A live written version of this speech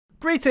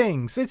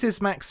Greetings, it is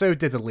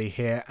MaxoDiddly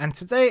here, and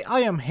today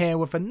I am here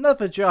with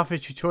another Java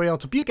tutorial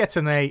to help you get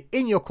an A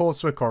in your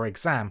coursework or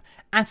exam,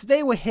 and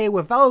today we're here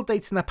with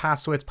Validating a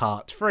Password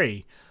Part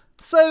 3.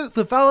 So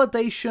the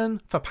validation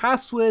for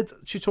password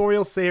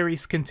tutorial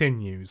series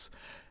continues.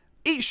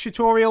 Each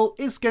tutorial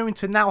is going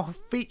to now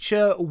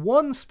feature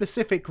one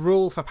specific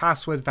rule for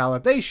password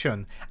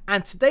validation,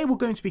 and today we're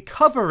going to be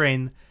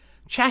covering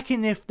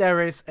checking if there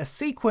is a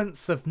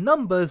sequence of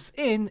numbers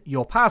in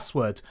your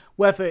password,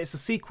 whether it's a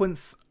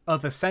sequence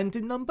of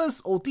ascending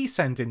numbers or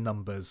descending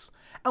numbers.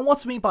 And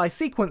what I mean by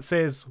sequence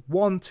is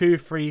 1, 2,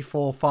 3,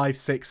 4, 5,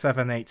 6,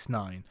 7, 8,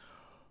 9.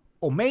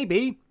 Or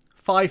maybe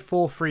 5,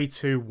 4, 3,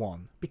 2,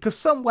 1. Because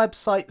some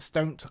websites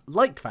don't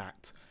like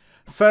that.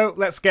 So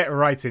let's get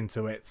right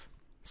into it.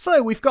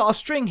 So we've got a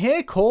string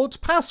here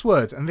called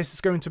password, and this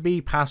is going to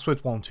be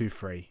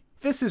password123.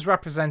 This is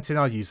representing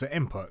our user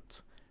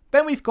input.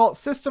 Then we've got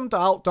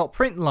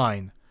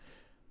system.out.println.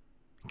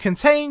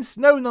 Contains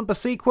no number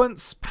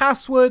sequence,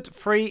 password,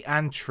 free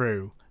and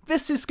true.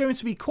 This is going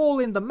to be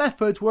calling the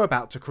method we're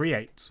about to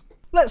create.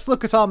 Let's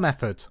look at our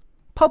method.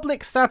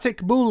 Public static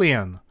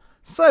boolean.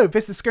 So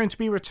this is going to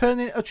be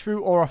returning a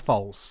true or a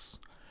false.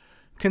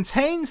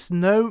 Contains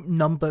no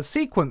number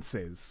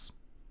sequences.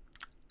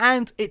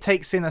 And it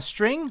takes in a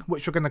string,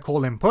 which we're going to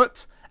call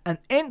input, an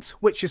int,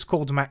 which is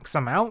called max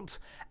amount,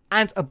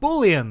 and a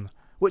boolean,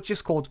 which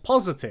is called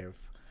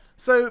positive.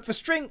 So for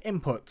string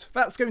input,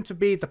 that's going to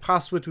be the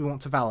password we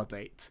want to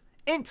validate.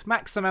 Int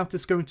max amount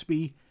is going to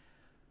be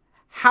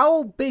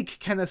how big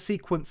can a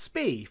sequence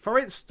be? For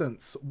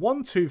instance,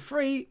 1, 2,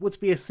 3 would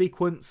be a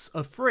sequence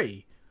of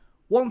 3.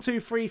 1,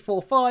 2, 3,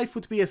 4, 5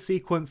 would be a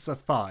sequence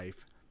of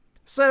 5.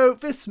 So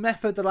this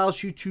method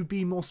allows you to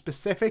be more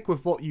specific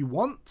with what you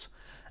want.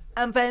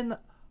 And then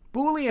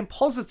boolean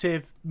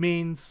positive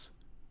means,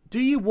 do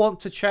you want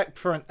to check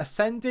for an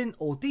ascending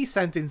or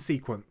descending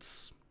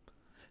sequence?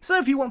 So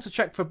if you want to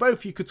check for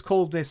both, you could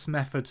call this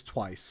method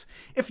twice.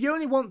 If you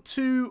only want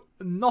to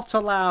not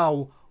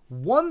allow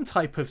one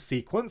type of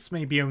sequence,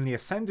 maybe only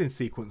ascending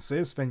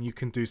sequences, then you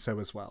can do so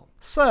as well.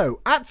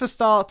 So at the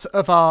start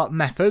of our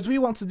method, we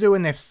want to do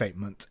an if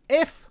statement.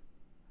 If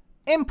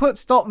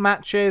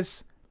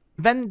inputs.matches,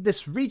 then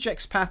this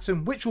regex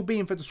pattern, which will be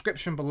in the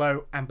description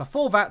below, and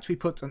before that we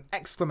put an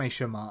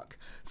exclamation mark.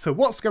 So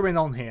what's going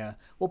on here?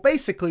 Well,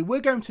 basically we're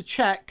going to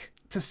check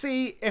to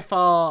see if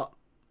our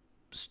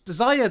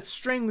desired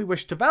string we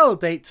wish to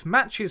validate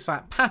matches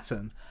that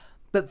pattern,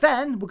 but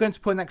then we're going to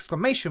put an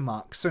exclamation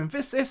mark. So in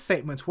this if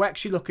statement, we're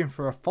actually looking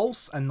for a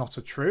false and not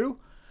a true.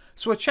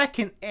 So we're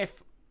checking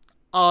if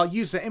our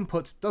user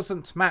input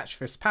doesn't match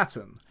this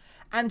pattern.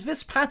 And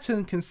this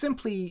pattern can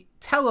simply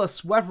tell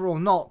us whether or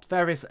not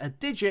there is a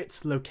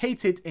digit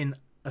located in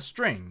a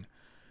string.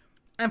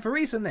 And the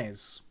reason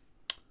is,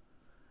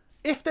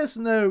 if there's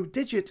no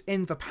digit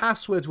in the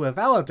password we're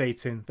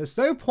validating, there's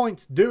no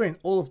point doing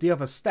all of the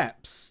other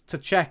steps to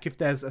check if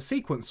there's a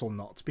sequence or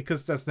not,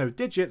 because there's no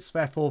digits,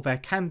 therefore there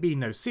can be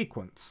no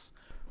sequence.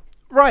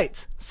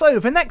 Right, so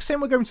the next thing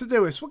we're going to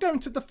do is we're going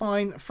to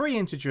define three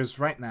integers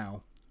right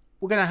now.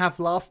 We're going to have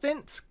last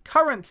int,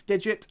 current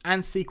digit,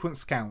 and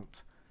sequence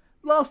count.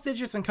 Last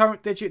digit and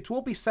current digit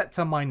will be set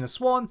to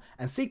 -1,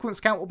 and sequence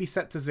count will be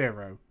set to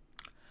 0.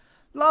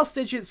 Last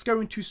digit's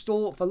going to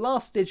store the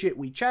last digit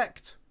we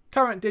checked.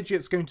 Current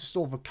digit's going to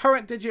store the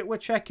current digit we're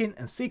checking,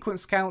 and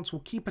sequence count will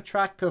keep a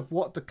track of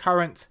what the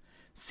current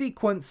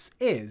sequence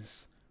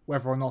is,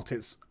 whether or not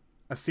it's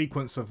a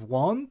sequence of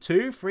 1,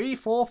 2, 3,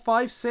 4,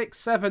 5, 6,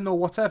 7, or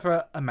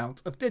whatever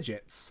amount of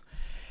digits.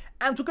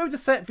 And we're going to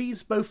set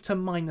these both to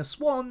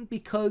 -1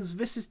 because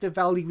this is the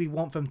value we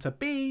want them to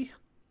be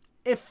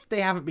if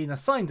they haven't been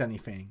assigned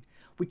anything.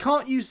 We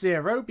can't use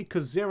 0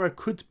 because 0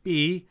 could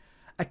be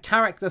a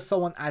character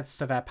someone adds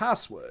to their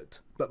password,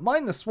 but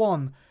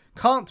 -1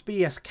 can't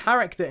be a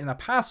character in a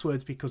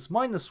password because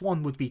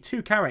 -1 would be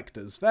 2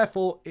 characters,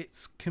 therefore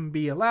it can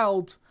be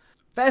allowed.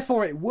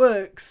 Therefore it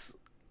works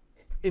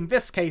in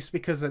this case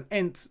because an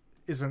int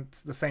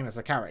isn't the same as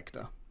a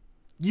character.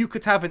 You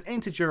could have an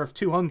integer of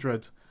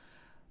 200,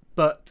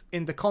 but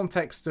in the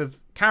context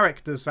of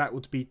characters that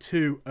would be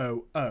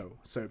 200,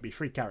 so it'd be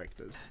 3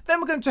 characters.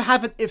 Then we're going to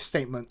have an if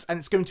statement, and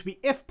it's going to be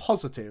if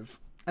positive,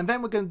 and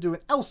then we're going to do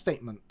an else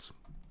statement.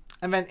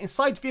 And then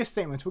inside the if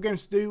statement we're going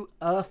to do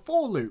a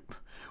for loop,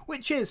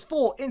 which is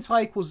for int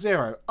I equals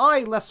 0,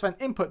 I less than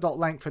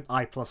input.length and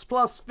I++.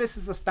 This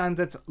is a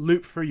standard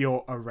loop for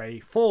your array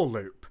for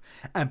loop.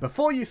 And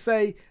before you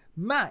say,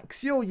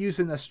 Max, you're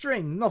using a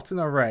string, not an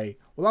array,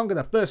 well, I'm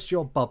going to burst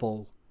your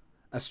bubble.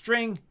 A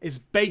string is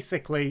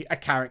basically a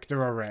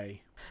character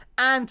array.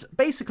 And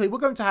basically we're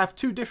going to have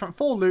 2 different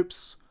for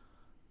loops,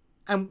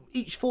 and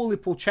each for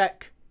loop will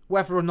check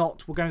whether or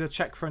not we're going to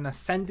check for an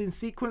ascending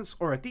sequence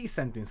or a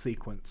descending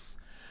sequence.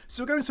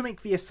 So we're going to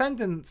make the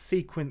ascending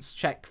sequence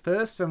check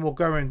first, then we'll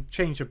go and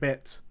change a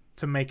bit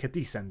to make a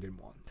descending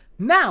one.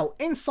 Now,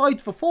 inside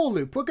the for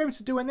loop, we're going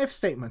to do an if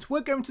statement.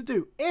 We're going to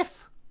do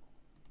if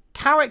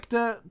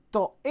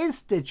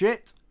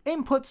character.isDigit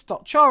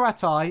inputs.char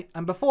at I,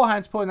 and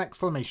beforehand put an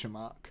exclamation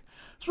mark.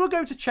 So we're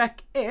going to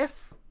check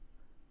if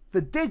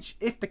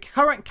if the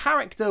current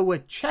character we're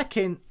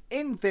checking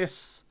in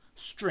this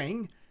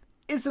string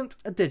isn't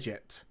a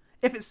digit.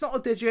 If it's not a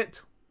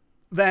digit,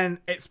 then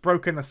it's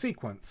broken a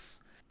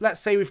sequence. Let's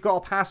say we've got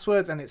a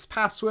password and it's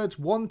password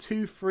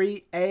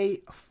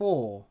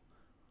 123A4.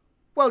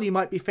 Well, you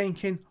might be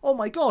thinking, oh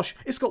my gosh,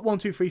 it's got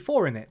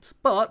 1234 in it.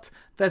 But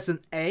there's an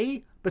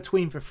A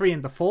between the 3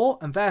 and the 4,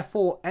 and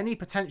therefore any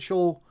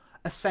potential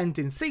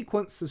ascending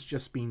sequence has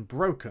just been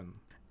broken.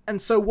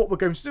 And so what we're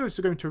going to do is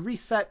we're going to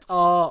reset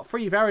our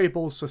 3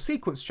 variables for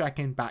sequence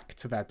checking back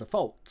to their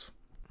default.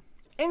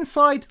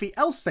 Inside the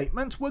else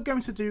statement, we're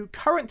going to do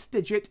current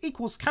digit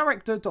equals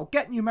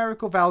character.get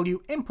numerical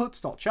value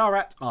input.char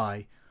at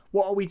I.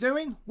 What are we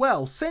doing?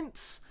 Well,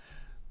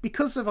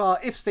 because of our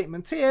if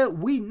statement here,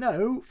 we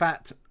know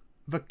that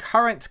the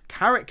current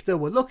character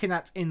we're looking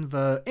at in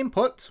the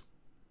input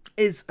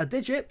is a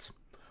digit.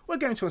 We're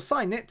going to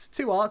assign it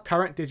to our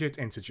current digit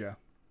integer.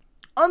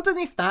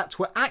 Underneath that,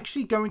 we're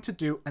actually going to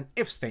do an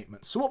if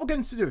statement. So what we're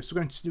going to do is we're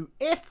going to do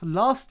if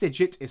last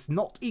digit is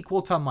not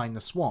equal to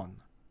 -1.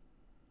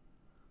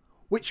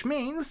 Which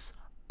means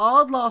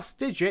our last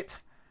digit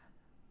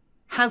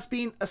has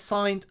been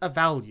assigned a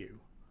value.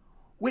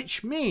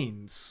 Which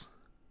means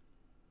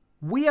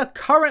we are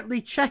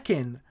currently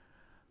checking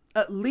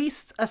at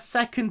least a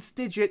second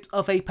digit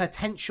of a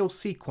potential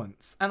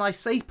sequence. And I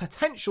say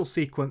potential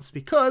sequence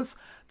because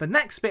the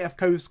next bit of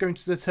code is going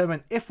to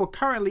determine if we're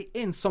currently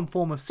in some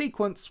form of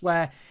sequence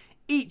where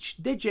each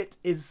digit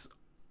is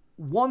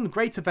 1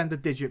 greater than the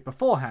digit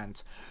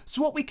beforehand.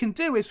 So what we can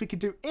do is we can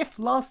do if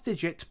last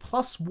digit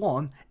plus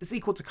 1 is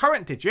equal to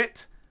current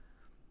digit,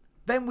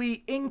 then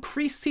we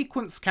increase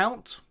sequence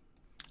count,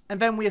 and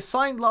then we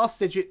assign last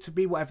digit to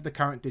be whatever the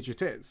current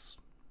digit is.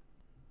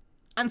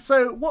 And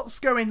so what's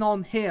going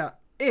on here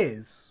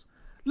is,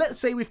 let's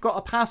say we've got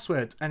a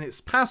password and it's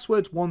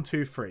password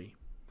 123.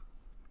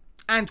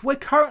 And we're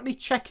currently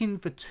checking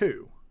for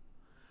 2,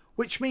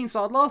 which means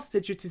our last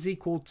digit is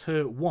equal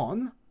to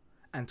 1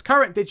 and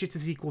current digit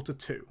is equal to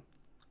 2.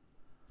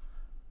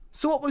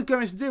 So what we're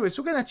going to do is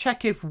we're going to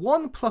check if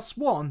 1 plus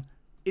 1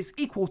 is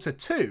equal to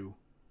 2,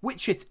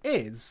 which it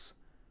is,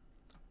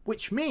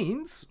 which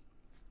means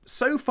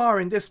so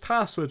far in this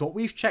password, what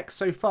we've checked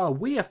so far,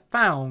 we have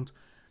found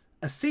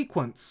a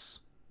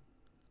sequence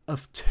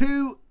of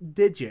 2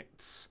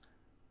 digits,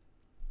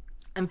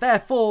 and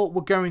therefore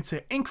we're going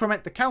to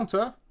increment the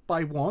counter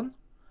by 1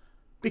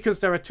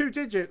 because there are 2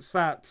 digits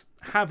that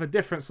have a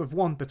difference of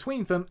 1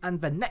 between them and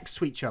they're next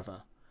to each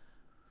other.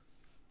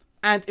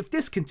 And if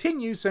this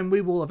continues, then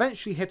we will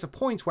eventually hit a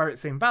point where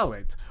it's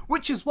invalid,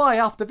 which is why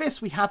after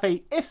this we have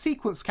a if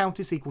sequence count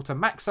is equal to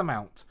max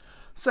amount.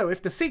 So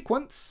if the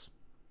sequence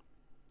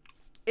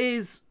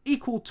is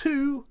equal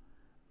to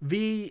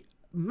the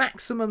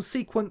maximum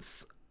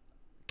sequence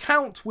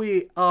count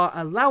we are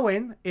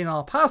allowing in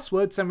our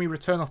passwords, then we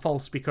return a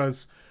false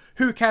because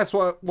who cares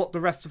what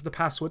the rest of the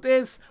password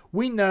is?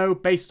 We know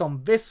based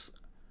on this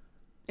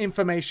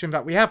information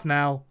that we have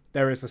now,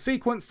 there is a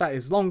sequence that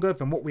is longer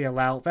than what we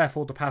allow,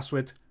 therefore the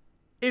password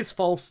is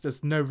false,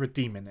 there's no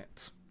redeeming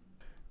it.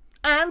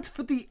 And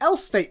for the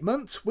else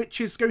statement,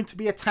 which is going to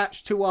be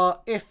attached to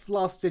our if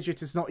last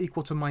digit is not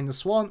equal to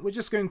 -1, we're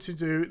just going to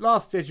do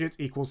last digit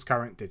equals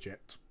current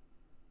digit.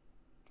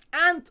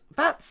 And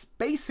that's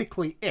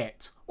basically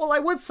it. Well, I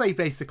would say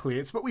basically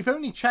it, but we've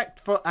only checked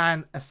for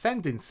an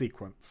ascending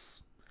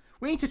sequence.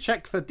 We need to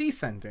check for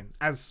descending,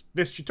 as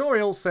this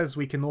tutorial says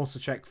we can also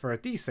check for a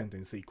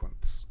descending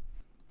sequence.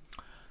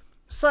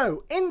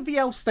 So, in the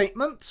else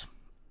statement,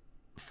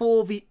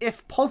 for the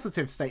if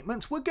positive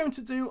statement, we're going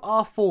to do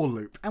our for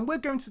loop, and we're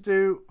going to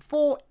do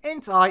for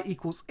int I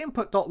equals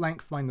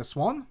input.length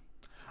 -1,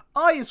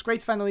 I is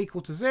greater than or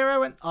equal to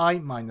 0, and I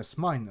minus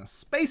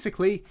minus.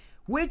 Basically,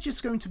 we're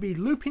just going to be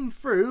looping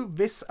through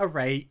this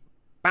array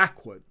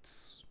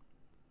backwards.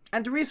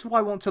 And the reason why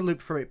I want to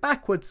loop through it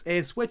backwards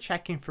is we're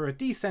checking for a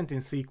descending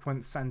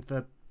sequence, and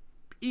the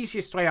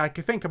easiest way I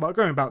could think about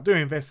going about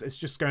doing this is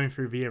just going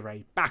through the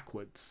array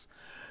backwards.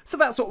 So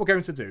that's what we're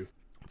going to do.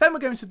 Then we're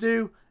going to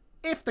do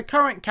if the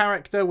current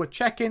character we're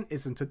checking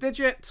isn't a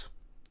digit,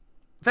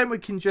 then we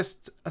can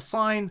just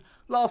assign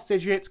last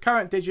digit,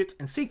 current digit,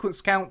 and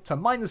sequence count to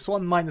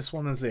 -1,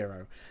 -1, and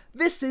 0.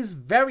 This is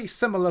very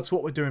similar to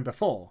what we're doing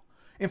before.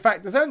 In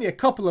fact, there's only a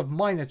couple of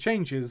minor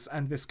changes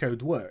and this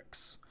code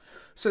works.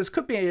 So this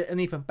could be an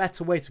even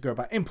better way to go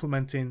about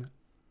implementing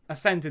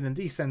ascending and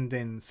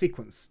descending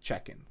sequence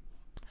checking.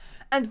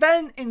 And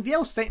then in the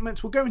else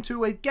statement, we're going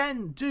to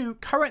again do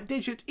current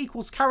digit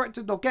equals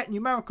character.get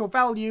numerical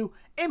value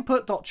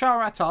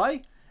input.char at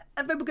I,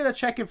 and then we're going to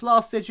check if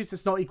last digit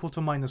is not equal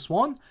to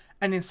 -1,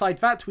 and inside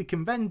that we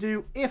can then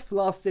do if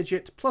last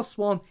digit plus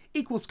 1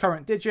 equals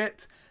current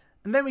digit,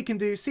 and then we can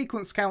do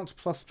sequence count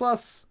plus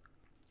plus,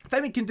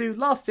 then we can do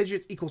last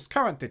digit equals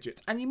current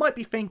digit. And you might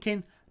be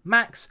thinking,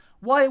 Max,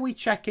 why are we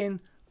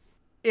checking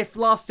if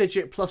last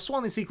digit plus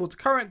 1 is equal to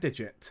current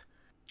digit?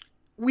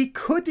 We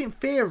could, in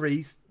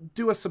theory,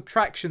 do a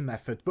subtraction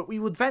method, but we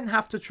would then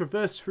have to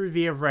traverse through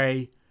the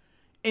array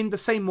in the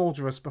same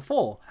order as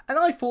before. And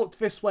I thought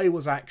this way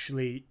was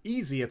actually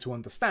easier to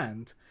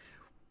understand.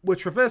 we're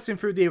traversing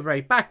through the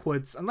array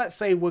backwards, and let's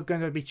say we're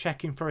going to be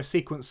checking for a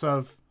sequence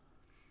of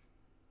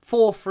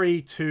 4,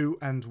 3, 2,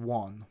 and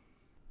 1.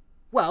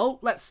 Well,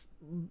 let's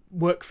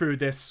work through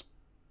this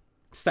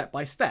step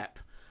by step.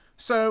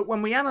 So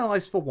when we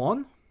analyze for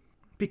 1,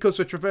 because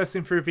we're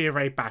traversing through the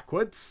array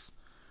backwards,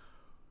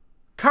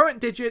 current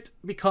digit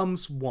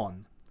becomes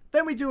 1.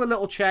 Then we do a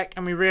little check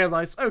and we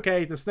realize,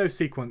 okay, there's no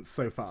sequence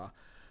so far.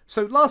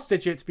 So last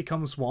digit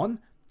becomes 1,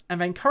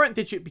 and then current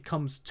digit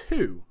becomes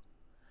 2.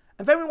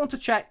 And then we want to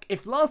check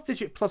if last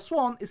digit plus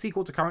 1 is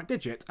equal to current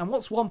digit. And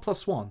what's 1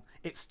 plus 1?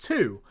 It's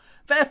 2.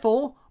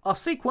 Therefore, our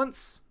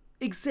sequence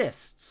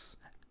exists.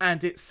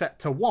 And it's set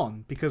to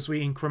 1 because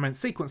we increment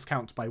sequence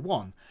count by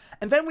 1.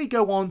 And then we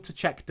go on to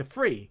check the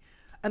 3.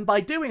 And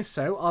by doing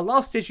so, our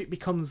last digit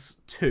becomes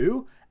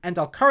 2 and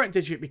our current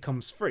digit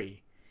becomes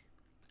 3.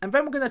 And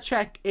then we're going to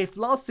check if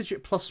last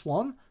digit plus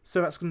 1,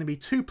 so that's going to be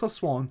 2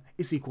 plus 1,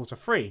 is equal to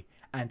 3.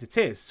 And it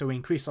is, so we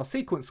increase our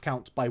sequence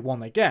count by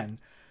 1 again.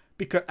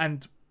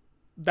 And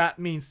that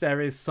means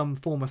there is some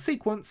form of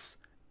sequence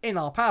in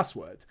our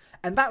password.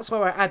 And that's why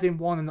we're adding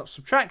 1 and not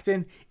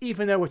subtracting,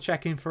 even though we're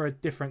checking for a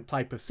different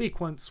type of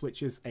sequence,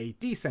 which is a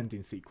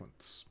descending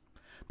sequence.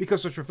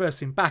 Because we're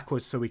traversing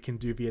backwards so we can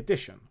do the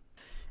addition.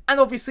 And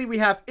obviously we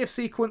have if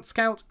sequence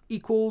count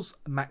equals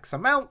max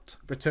amount,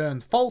 return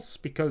false,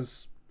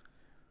 because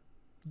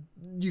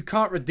you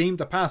can't redeem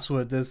the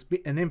password as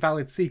an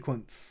invalid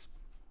sequence.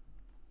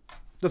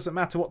 Doesn't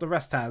matter what the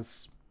rest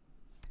has.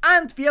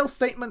 And the else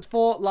statement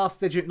for last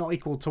digit not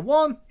equal to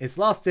 1 is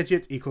last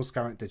digit equals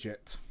current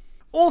digit.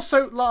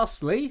 Also,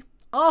 lastly,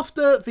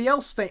 after the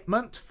else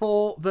statement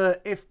for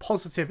the if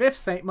positive if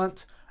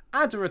statement,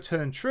 add a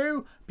return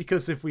true,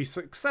 because if we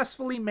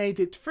successfully made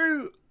it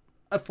through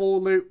a for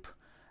loop,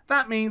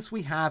 that means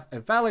we have a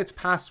valid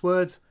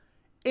password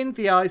in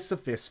the eyes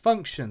of this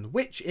function,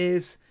 which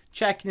is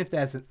checking if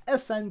there's an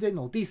ascending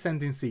or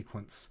descending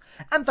sequence.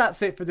 And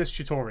that's it for this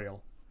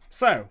tutorial.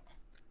 So,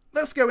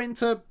 let's go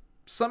into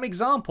some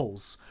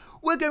examples.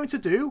 We're going to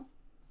do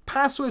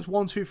password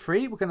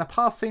 123. We're going to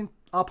pass in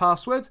our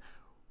password.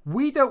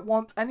 We don't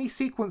want any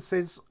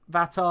sequences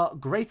that are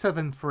greater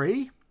than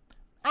 3,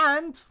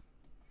 and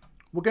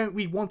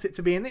we want it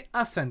to be an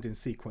ascending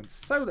sequence.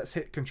 So let's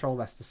hit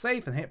Ctrl S to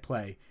save and hit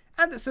play.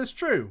 And it says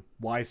true.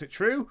 Why is it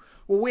true?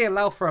 Well, we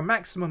allow for a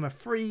maximum of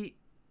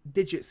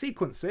 3-digit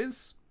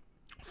sequences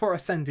for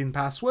ascending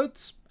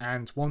passwords,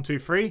 and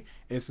 123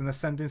 is an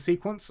ascending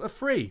sequence of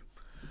 3.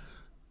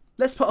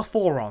 Let's put a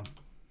 4 on.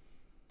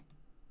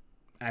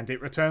 And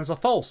it returns a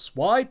false.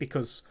 Why?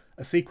 Because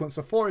a sequence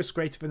of 4 is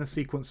greater than a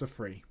sequence of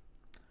 3.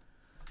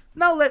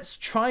 Now let's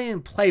try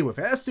and play with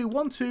it. Let's do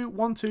 1, 2,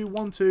 1, 2,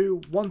 1,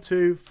 2, 1,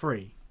 2,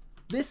 3.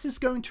 This is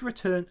going to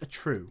return a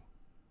true.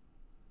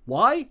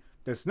 Why?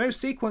 There's no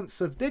sequence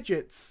of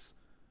digits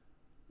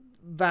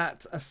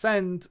that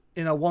ascend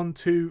in a 1,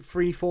 2,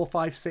 3, 4,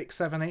 5, 6,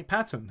 7, 8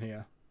 pattern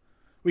here.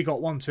 We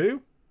got 1,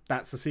 2.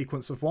 That's a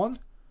sequence of 1.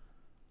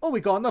 Oh, we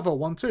got another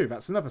 1, 2.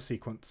 That's another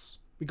sequence.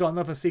 We got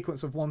another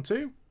sequence of 1,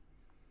 2.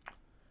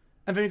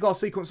 And then we got a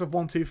sequence of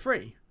 1, 2,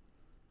 3.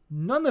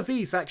 None of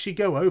these actually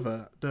go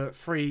over the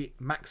 3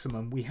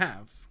 maximum we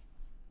have.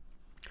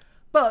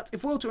 But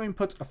if we were to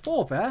input a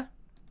 4 there,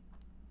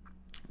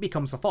 it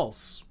becomes a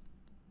false.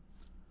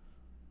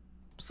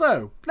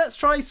 So, let's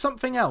try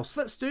something else.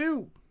 Let's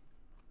do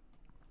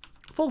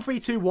 4, 3,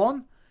 2,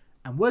 1.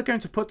 And we're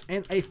going to put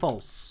in a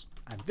false.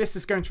 And this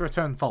is going to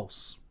return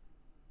false.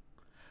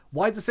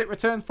 Why does it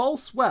return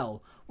false?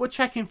 Well, we're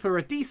checking for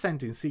a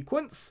descending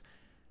sequence,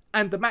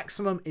 and the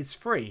maximum is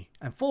 3.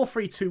 And 4,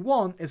 3, 2,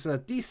 1 is a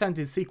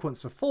descending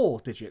sequence of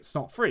 4 digits,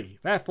 not 3.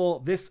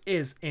 Therefore, this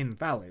is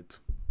invalid.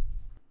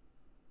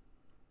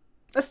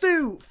 Let's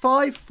do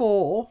 5,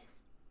 4,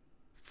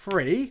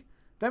 3.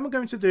 Then we're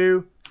going to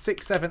do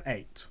 6, 7,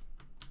 8.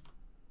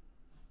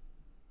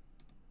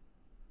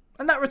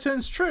 And that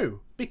returns true,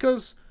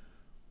 because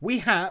we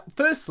have,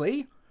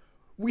 firstly,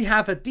 we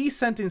have a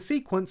descending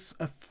sequence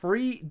of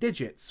 3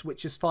 digits,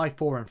 which is 5,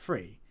 4, and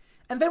 3.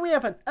 And then we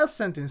have an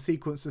ascending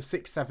sequence of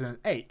 6, 7, and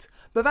 8.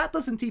 But that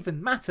doesn't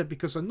even matter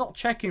because we're not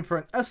checking for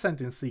an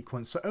ascending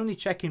sequence, we're only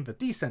checking for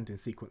descending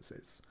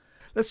sequences.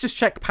 Let's just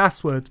check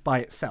password by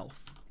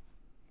itself.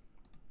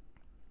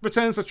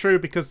 Returns are true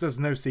because there's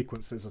no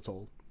sequences at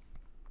all.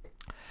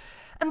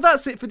 And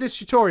that's it for this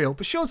tutorial.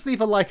 Be sure to leave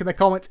a like and a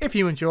comment if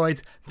you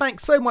enjoyed.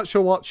 Thanks so much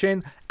for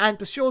watching, and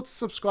be sure to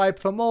subscribe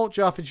for more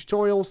Java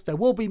tutorials. There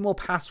will be more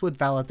password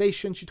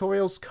validation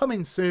tutorials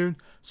coming soon,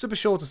 so be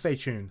sure to stay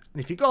tuned.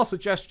 And if you've got a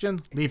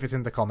suggestion, leave it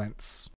in the comments.